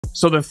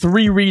So the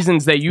 3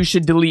 reasons that you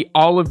should delete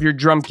all of your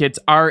drum kits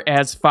are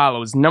as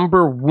follows.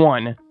 Number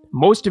 1,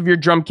 most of your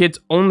drum kits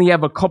only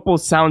have a couple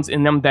sounds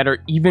in them that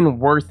are even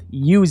worth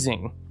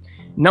using.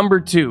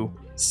 Number 2,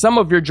 some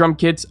of your drum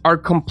kits are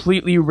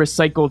completely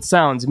recycled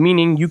sounds,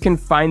 meaning you can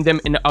find them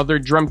in other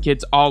drum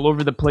kits all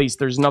over the place.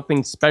 There's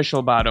nothing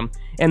special about them.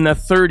 And the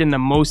third and the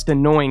most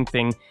annoying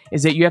thing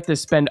is that you have to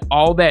spend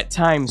all that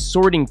time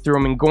sorting through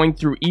them and going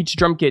through each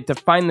drum kit to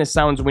find the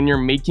sounds when you're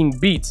making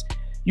beats.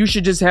 You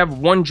should just have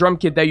one drum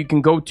kit that you can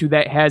go to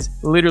that has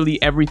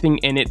literally everything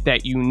in it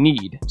that you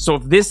need. So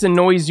if this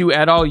annoys you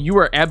at all, you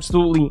are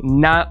absolutely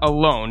not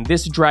alone.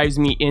 This drives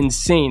me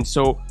insane.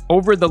 So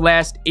over the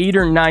last 8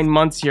 or 9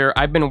 months here,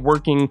 I've been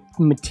working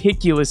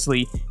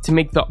meticulously to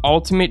make the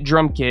ultimate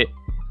drum kit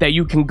that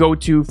you can go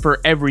to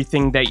for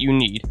everything that you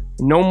need.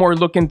 No more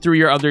looking through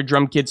your other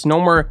drum kits, no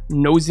more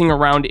nosing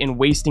around and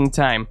wasting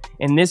time.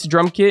 In this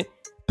drum kit,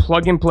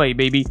 plug and play,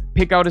 baby.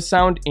 Pick out a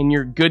sound and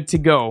you're good to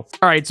go.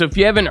 Alright, so if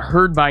you haven't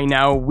heard by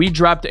now, we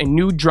dropped a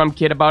new drum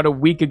kit about a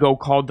week ago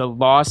called the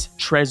Lost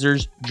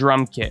Treasures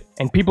Drum Kit.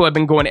 And people have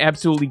been going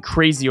absolutely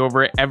crazy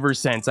over it ever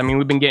since. I mean,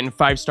 we've been getting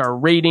 5-star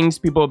ratings.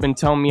 People have been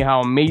telling me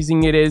how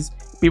amazing it is.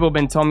 People have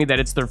been telling me that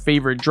it's their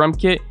favorite drum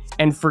kit,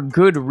 and for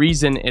good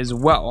reason as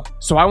well.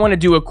 So I want to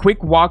do a quick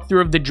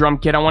walkthrough of the drum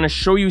kit. I want to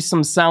show you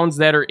some sounds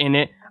that are in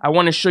it. I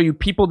want to show you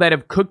people that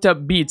have cooked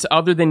up beats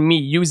other than me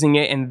using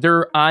it and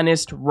their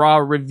honest, raw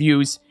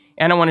reviews.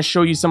 And I want to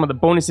show you some of the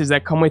bonuses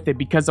that come with it,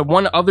 because the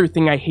one other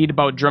thing I hate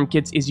about drum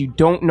kits is you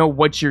don't know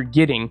what you're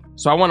getting.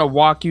 So I want to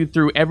walk you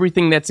through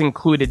everything that's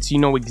included so you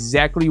know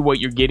exactly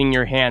what you're getting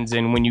your hands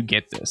in when you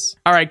get this.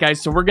 Alright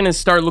guys, so we're going to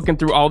start looking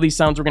through all these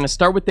sounds. We're going to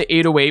start with the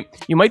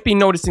 808. You might be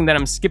noticing that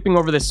I'm skipping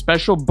over the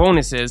special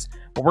bonuses,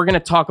 but we're going to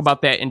talk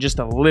about that in just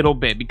a little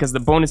bit because the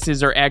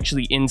bonuses are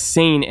actually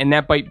insane, and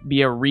that might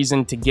be a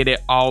reason to get it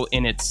all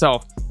in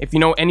itself. If you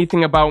know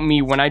anything about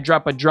me, when I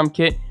drop a drum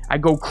kit, I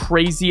go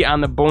crazy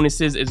on the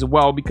bonuses as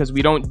well because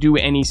we don't do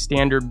any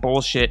standard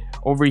bullshit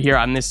over here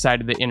on this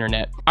side of the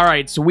internet.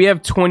 Alright, so we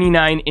have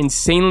 29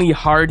 insanely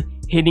hard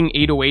hitting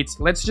 808s.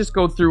 Let's just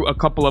go through a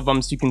couple of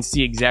them so you can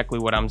see exactly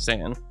what I'm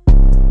saying.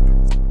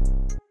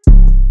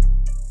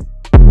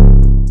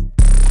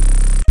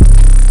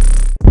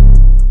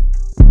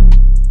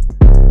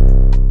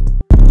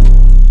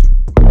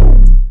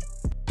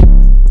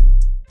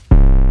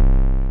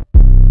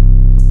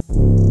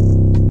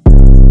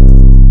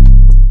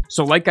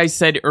 So like I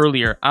said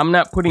earlier, I'm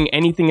not putting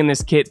anything in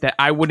this kit that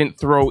I wouldn't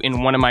throw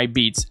in one of my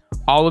beats.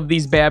 All of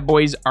these bad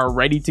boys are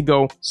ready to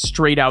go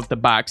straight out the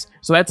box.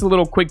 So that's a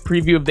little quick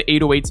preview of the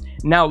 808s.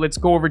 Now let's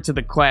go over to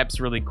the claps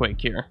really quick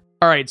here.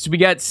 Alright, so we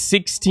got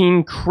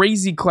 16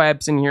 crazy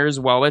claps in here as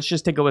well. Let's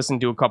just take a listen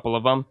to a couple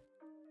of them.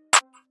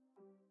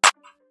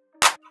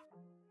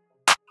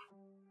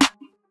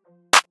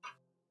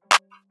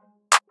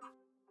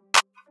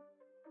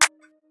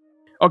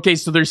 Okay,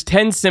 so there's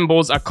 10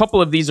 cymbals. A couple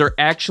of these are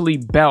actually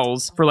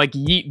bells for like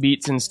yeet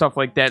beats and stuff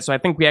like that. So I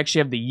think we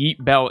actually have the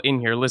yeet bell in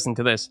here. Listen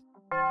to this.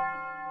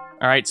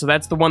 Alright, so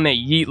that's the one that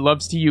Yeet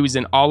loves to use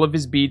in all of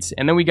his beats.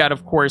 And then we got,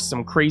 of course,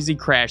 some crazy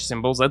crash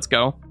cymbals. Let's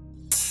go.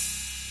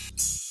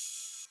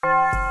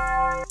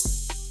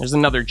 There's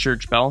another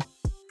church bell.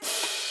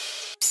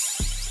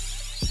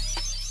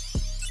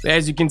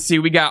 As you can see,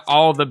 we got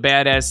all the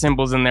badass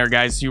cymbals in there,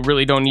 guys, so you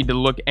really don't need to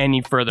look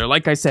any further.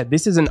 Like I said,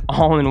 this is an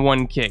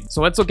all-in-one kit.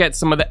 So let's look at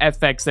some of the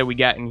FX that we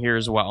got in here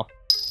as well.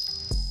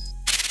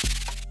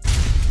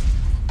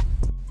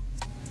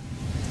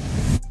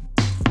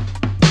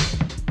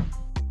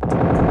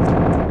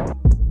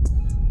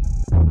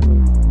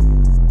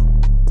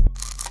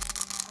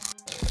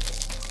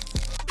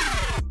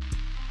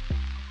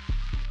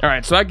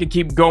 Alright, so I could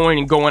keep going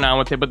and going on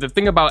with it, but the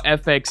thing about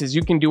FX is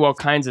you can do all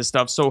kinds of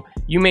stuff. So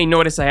you may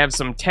notice I have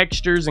some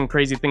textures and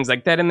crazy things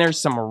like that in there,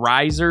 some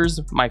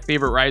risers, my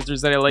favorite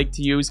risers that I like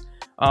to use.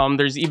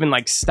 There's even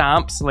like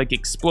stomps, like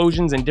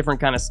explosions and different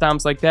kind of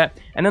stomps like that.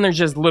 And then there's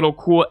just little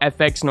cool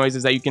FX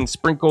noises that you can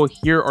sprinkle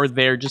here or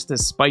there just to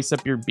spice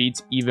up your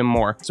beats even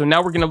more. So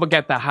now we're going to look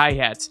at the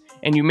hi-hats.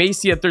 And you may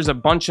see that there's a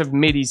bunch of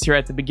midis here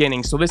at the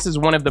beginning. So this is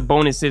one of the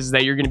bonuses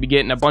that you're going to be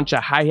getting a bunch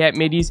of hi-hat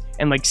midis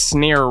and like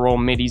snare roll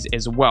midis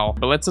as well.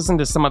 But let's listen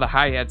to some of the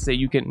hi-hats that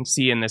you can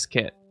see in this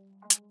kit.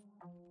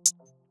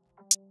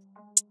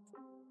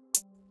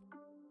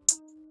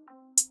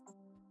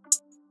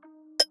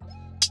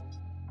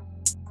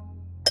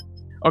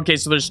 Okay,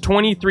 so there's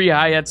 23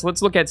 hi-hats.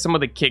 Let's look at some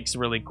of the kicks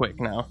really quick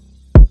now.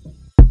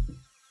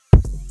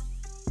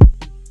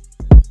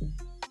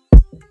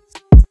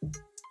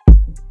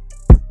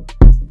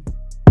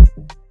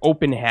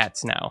 Open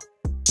hats now.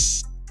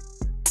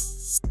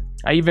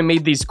 I even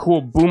made these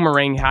cool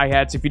boomerang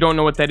hi-hats. If you don't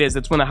know what that is,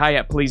 it's when the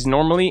hi-hat plays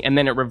normally and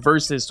then it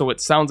reverses so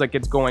it sounds like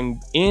it's going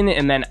in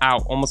and then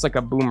out, almost like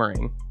a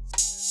boomerang.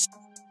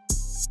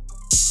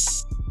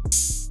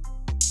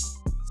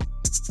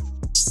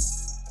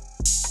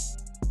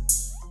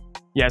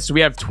 Yeah, so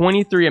we have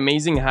 23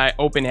 amazing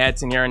open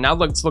hats in here, and now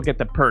let's look at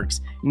the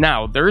perks.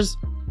 Now, there's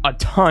a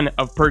ton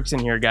of perks in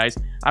here, guys.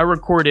 I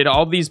recorded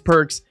all these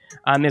perks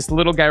on this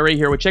little guy right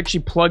here, which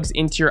actually plugs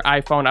into your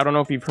iPhone. I don't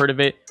know if you've heard of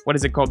it. What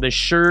is it called? The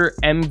Shure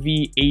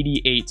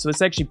MV88. So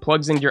this actually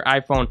plugs into your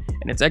iPhone,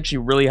 and it's actually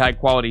really high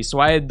quality. So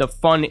I had the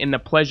fun and the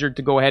pleasure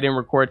to go ahead and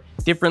record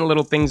different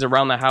little things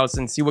around the house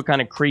and see what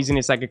kind of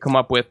craziness I could come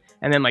up with,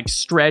 and then like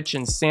stretch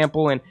and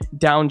sample and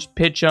down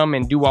pitch them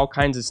and do all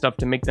kinds of stuff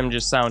to make them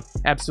just sound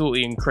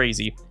absolutely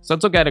crazy. So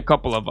let's look at a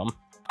couple of them.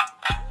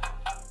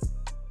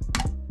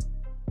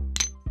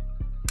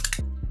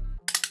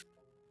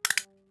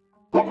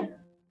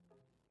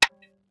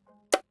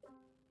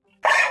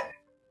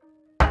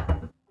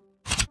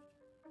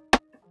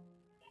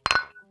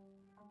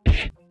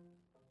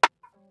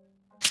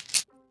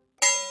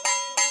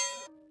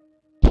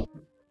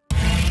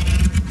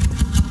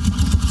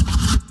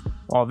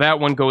 Oh, that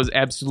one goes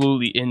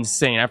absolutely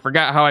insane. I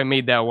forgot how I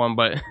made that one,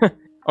 but...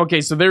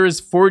 Okay, so there is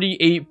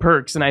 48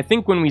 perks, and I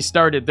think when we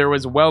started, there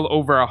was well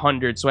over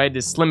 100, so I had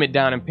to slim it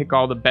down and pick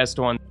all the best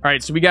ones. All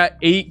right, so we got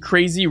 8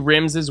 crazy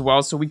rims as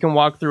well, so we can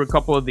walk through a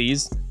couple of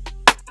these.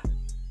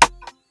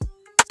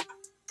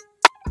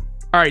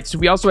 All right, so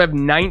we also have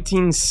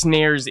 19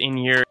 snares in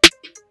here.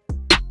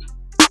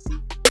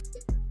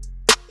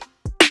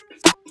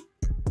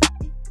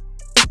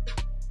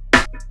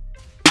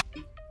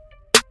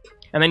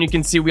 And then you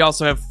can see we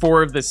also have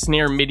 4 of the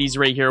snare midis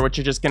right here, which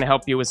are just going to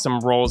help you with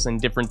some rolls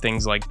and different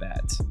things like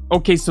that.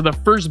 Okay, so the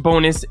first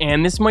bonus,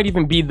 and this might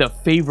even be the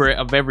favorite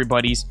of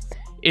everybody's,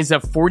 is a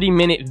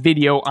 40-minute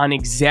video on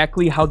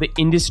exactly how the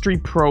industry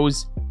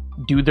pros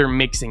do their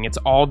mixing. It's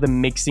all the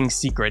mixing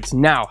secrets.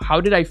 Now, how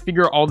did I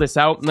figure all this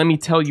out? Let me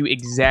tell you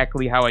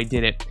exactly how I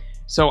did it.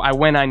 So I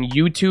went on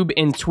YouTube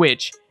and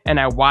Twitch, and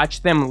I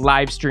watched them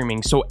live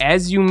streaming. So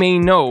as you may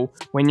know,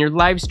 when you're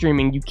live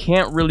streaming, you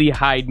can't really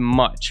hide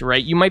much,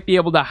 right? You might be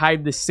able to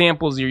hide the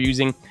samples you're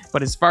using,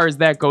 but as far as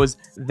that goes,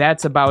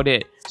 that's about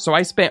it. So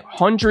I spent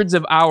hundreds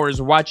of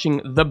hours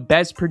watching the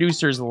best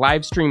producers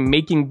live stream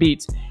making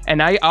beats,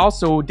 and I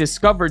also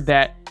discovered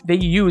that they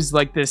use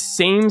like the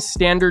same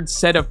standard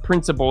set of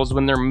principles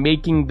when they're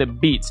making the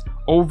beats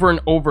over and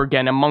over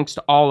again amongst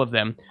all of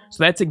them.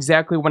 So that's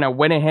exactly when I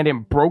went ahead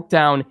and broke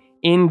down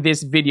in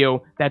this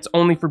video that's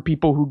only for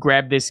people who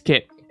grab this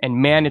kit. And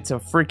man, it's a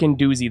freaking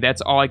doozy. That's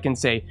all I can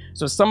say.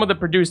 So some of the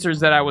producers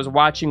that I was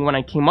watching when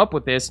I came up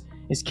with this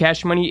is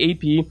Cash Money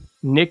AP,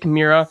 Nick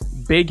Mira,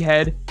 Big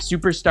Head,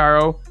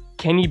 Superstaro,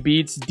 Kenny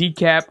Beatz,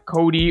 Decap,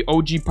 Cody,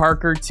 OG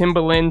Parker,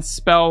 Timbaland,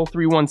 Spell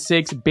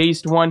 316,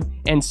 Based One,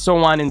 and so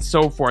on and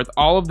so forth.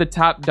 All of the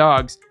top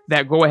dogs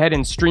that go ahead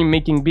and stream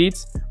making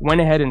beats went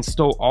ahead and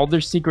stole all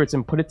their secrets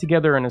and put it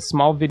together in a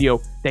small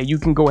video that you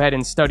can go ahead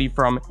and study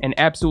from and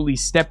absolutely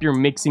step your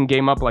mixing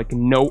game up like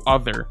no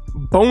other.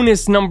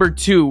 Bonus number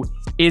 2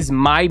 is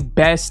my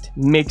best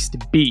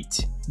mixed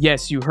beat.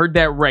 Yes, you heard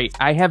that right.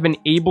 I have an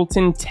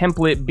Ableton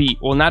template beat.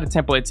 Well, not a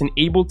template, it's an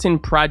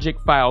Ableton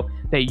project file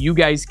that you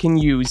guys can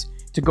use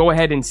to go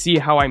ahead and see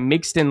how I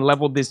mixed and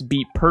leveled this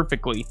beat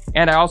perfectly.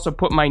 And I also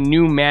put my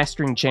new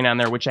mastering chain on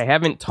there, which I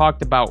haven't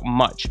talked about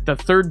much. The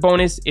third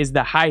bonus is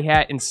the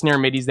hi-hat and snare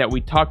midis that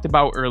we talked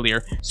about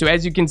earlier. So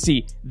as you can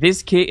see,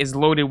 this kit is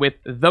loaded with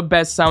the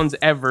best sounds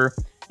ever.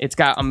 It's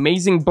got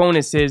amazing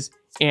bonuses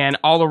and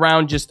all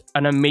around just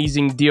an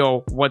amazing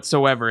deal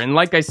whatsoever. And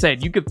like I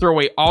said, you could throw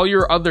away all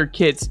your other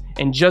kits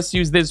and just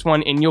use this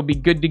one and you'll be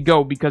good to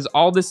go because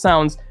all the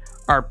sounds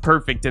are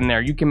perfect in there.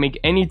 You can make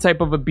any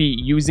type of a beat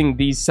using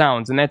these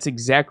sounds, and that's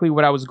exactly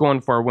what I was going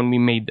for when we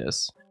made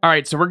this. All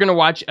right, so we're gonna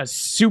watch a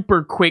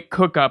super quick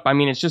cook up. I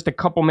mean, it's just a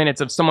couple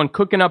minutes of someone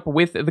cooking up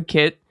with the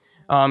kit,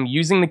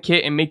 using the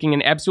kit and making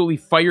an absolutely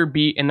fire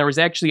beat. And there was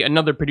actually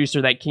another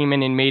producer that came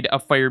in and made a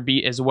fire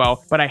beat as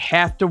well. But I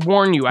have to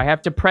warn you, I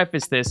have to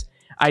preface this,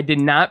 I did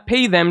not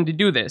pay them to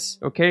do this,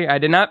 okay? I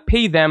did not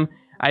pay them.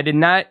 I did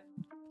not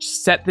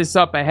set this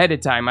up ahead of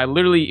time.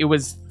 It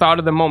was thought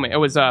of the moment. It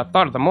was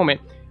thought of the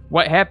moment.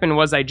 What happened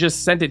was I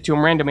just sent it to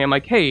him randomly. I'm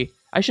like, hey,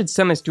 I should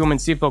send this to him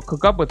and see if they'll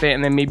cook up with it,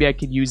 and then maybe I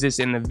could use this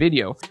in the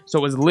video. So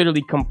it was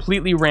literally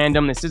completely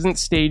random. This isn't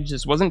staged.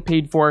 This wasn't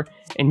paid for,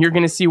 and you're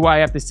going to see why I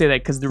have to say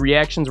that, because the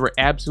reactions were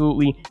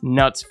absolutely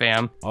nuts,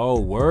 fam. Oh,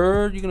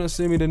 word? You going to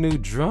send me the new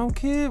drum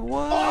kit?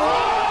 What?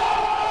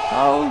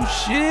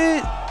 Oh,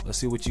 shit. Let's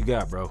see what you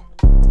got, bro.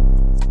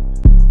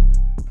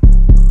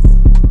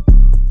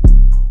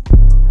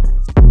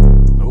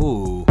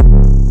 Ooh.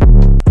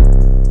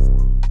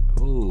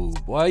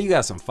 Boy, you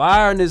got some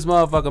fire in this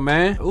motherfucker,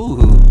 man.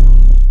 Ooh.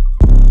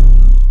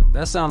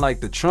 That sound like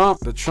the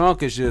trunk. The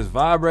trunk is just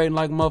vibrating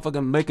like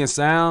motherfucking making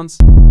sounds.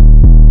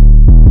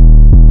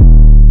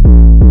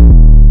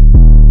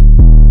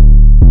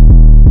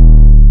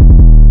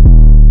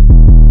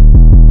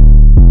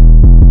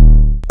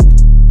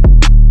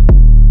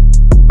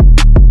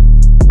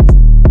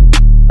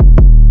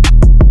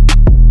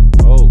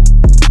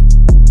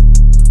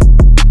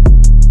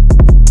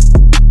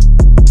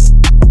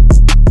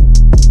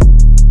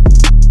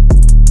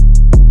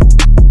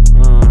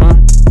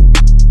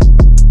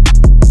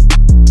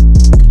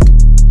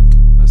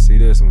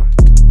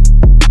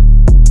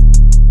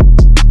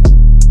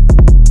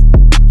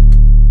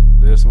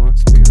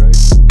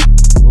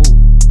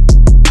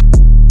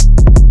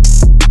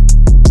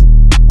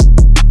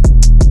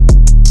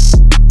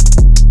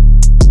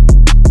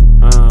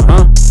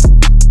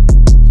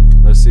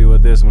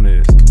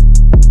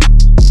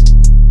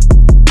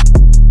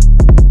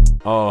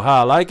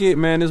 How I like it,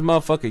 man. This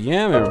motherfucker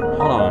yamming. Hold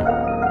on.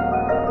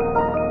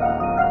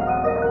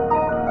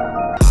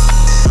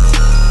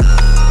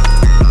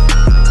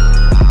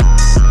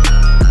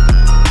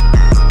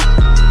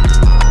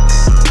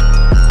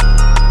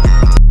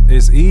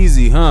 It's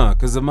easy, huh?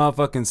 Cause the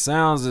motherfucking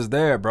sounds is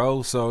there,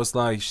 bro. So it's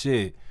like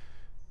shit.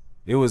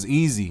 It was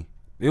easy.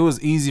 It was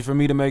easy for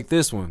me to make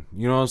this one.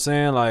 You know what I'm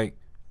saying? Like,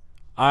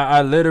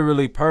 I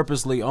literally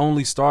purposely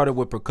only started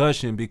with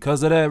percussion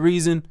because of that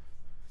reason.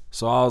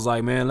 So I was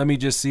like, man, let me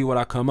just see what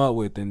I come up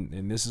with,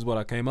 and this is what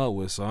I came up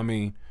with. So I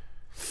mean,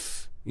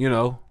 you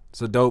know,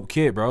 it's a dope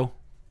kit, bro.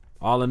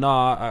 All in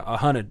all,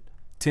 100,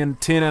 10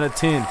 out of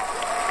 10,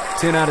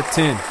 10 out of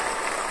 10.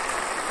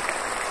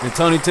 And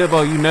Tony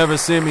Tempo, you never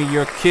sent me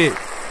your kit,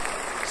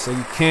 so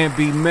you can't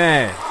be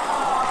mad.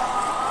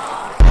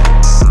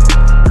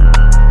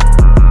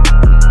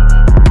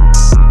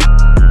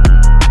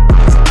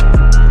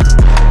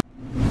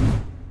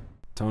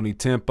 Tony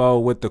Tempo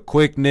with the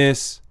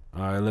quickness.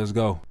 All right, let's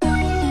go.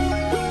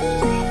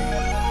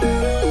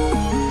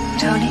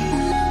 Tony.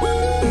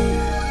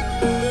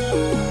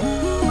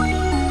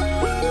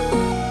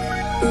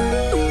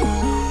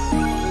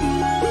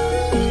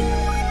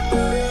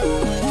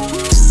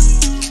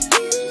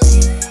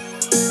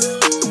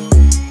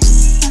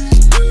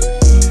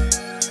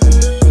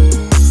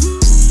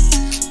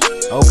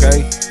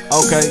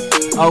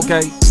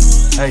 Okay.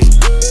 Hey.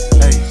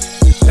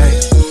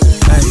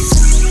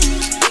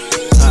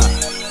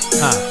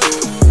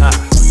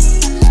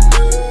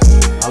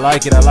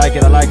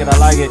 I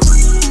like it.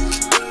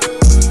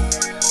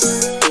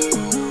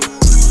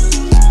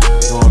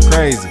 Going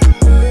crazy.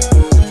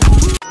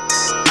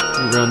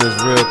 Let me run this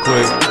real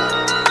quick.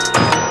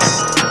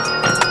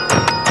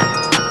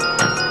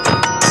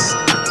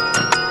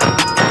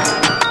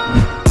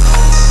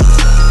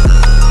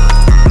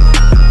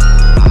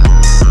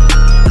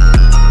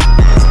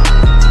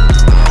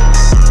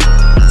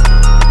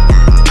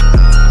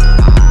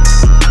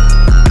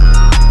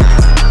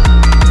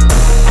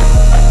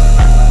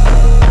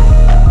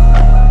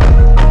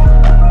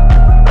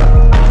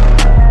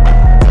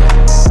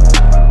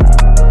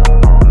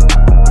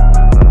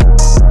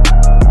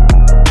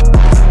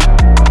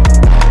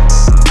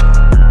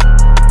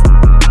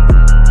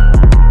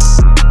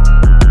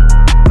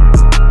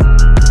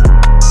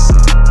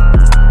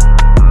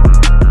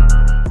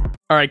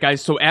 Alright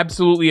guys, so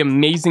absolutely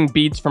amazing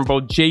beats from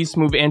both J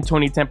Smooth and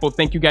Tony Tempo.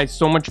 Thank you guys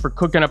so much for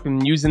cooking up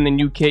and using the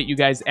new kit. You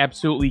guys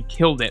absolutely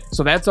killed it.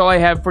 So that's all I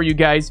have for you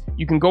guys.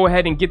 You can go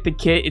ahead and get the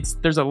kit.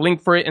 There's a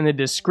link for it in the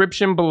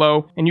description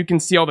below, and you can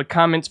see all the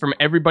comments from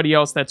everybody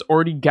else that's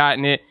already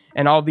gotten it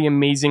and all the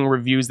amazing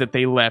reviews that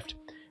they left.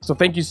 So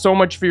thank you so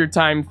much for your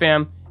time,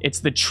 fam. It's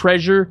the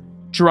Treasure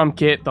Drum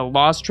Kit, the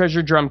Lost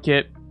Treasure Drum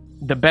Kit.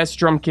 The best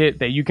drum kit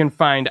that you can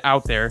find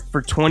out there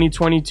for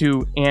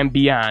 2022 and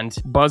beyond.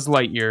 Buzz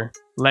Lightyear.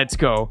 Let's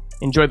go.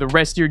 Enjoy the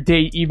rest of your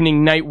day,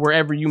 evening, night,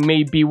 wherever you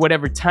may be,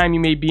 whatever time you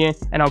may be in,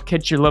 and I'll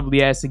catch your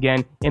lovely ass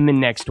again in the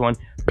next one.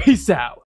 Peace out.